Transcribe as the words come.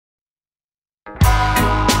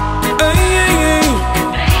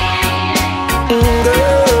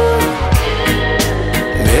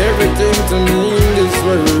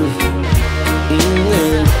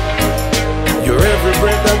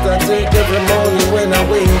music every morning when I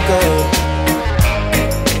wake up.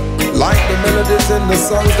 Like the melodies in the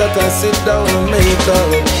songs that I sit down and make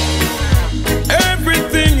up.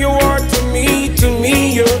 Everything you are to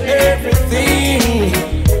me, you're everything.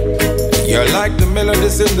 You're like the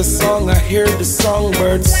melodies in the song, I hear the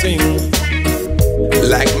songbirds sing.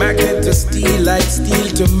 Like magnet to steel, like steel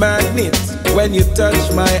to magnet. When you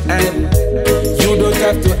touch my hand, you don't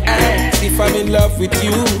have to ask if I'm in love with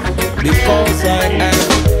you, because I am.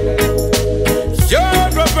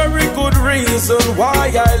 You're a very good reason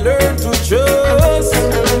why I learned to trust.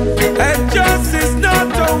 And just is not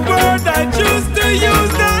a word I choose to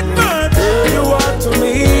use that much. Girl, you are to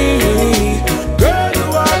me. Girl, you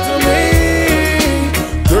are to me.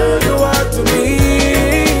 Girl, you are to me.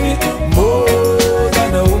 More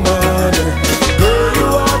than a woman. Girl, you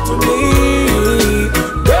are to me.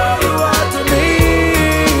 Girl, you are to me.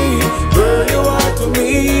 Girl, you are to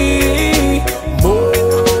me.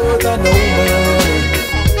 More than a woman.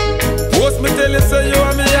 Post me tell you say you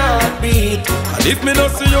are me heartbeat. And if me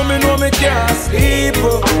not see you, me know me can't sleep.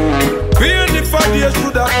 Pain if I days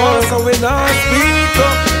should have passed and we not speak.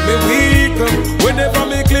 Me weak. Whenever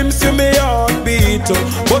me glimpse you, me heartbeat.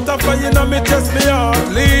 Butterfly in me chest, me heart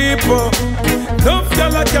leap. Enough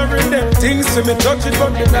y'all I carry them things to me touch it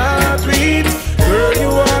but me not read. Girl, you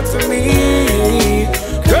are to me.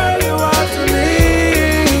 Girl, you are to me.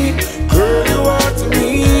 Girl, you are to me.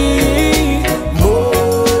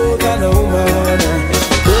 More than a woman.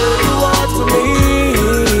 Girl, you are to me.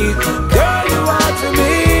 Girl, you are to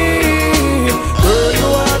me. Girl, you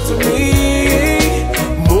are to me.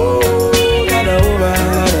 More than a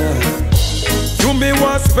woman. You me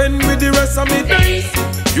want spend with the rest of me days.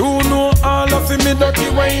 You know all of me dirty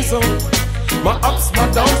ways. My ups, my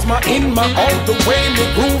downs, my in, my out, the way me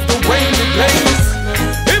groove, the way me plays.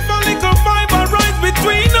 If a little fiber rise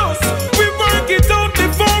between us, we work it out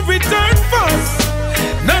before we turn fast.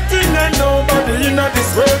 Nothing and nobody in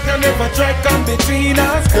this world can ever try come between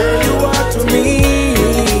us. Girl, you are to me.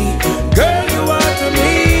 Girl, you are to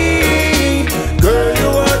me. Girl, you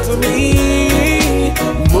are to me.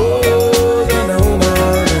 More than a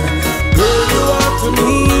woman. Girl, you are to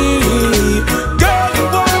me. Girl, you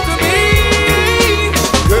are to me.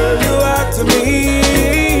 Girl, you are to me.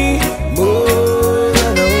 More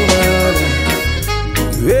than a woman.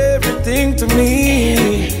 You're everything to me.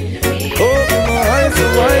 Open my eyes so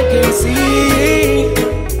I can see.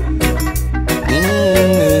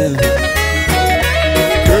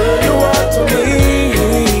 Girl, you are to me.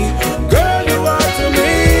 Girl, you are to me.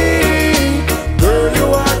 Girl, you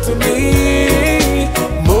are to me.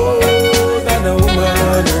 More than a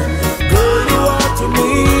woman. Girl, you are to me.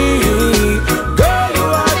 Girl, you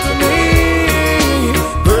are to me.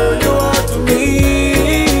 Girl, you are to me.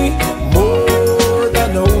 More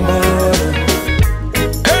than a woman.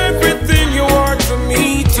 Everything you are to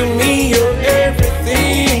me, you're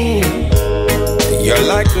everything. You're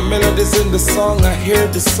like the melodies in the song, I hear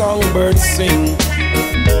the songbirds sing.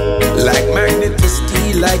 Like magnet to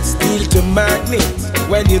steel, like steel to magnet.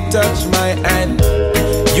 When you touch my hand,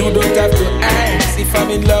 you don't have to ask if I'm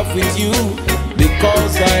in love with you,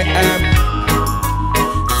 because I am.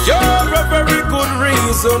 You're a very good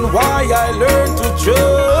reason why I learned to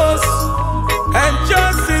trust. And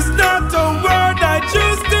just is not a word I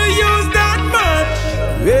choose to use that much.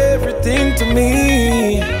 Everything to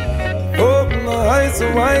me. Open my eyes so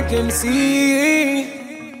I can see.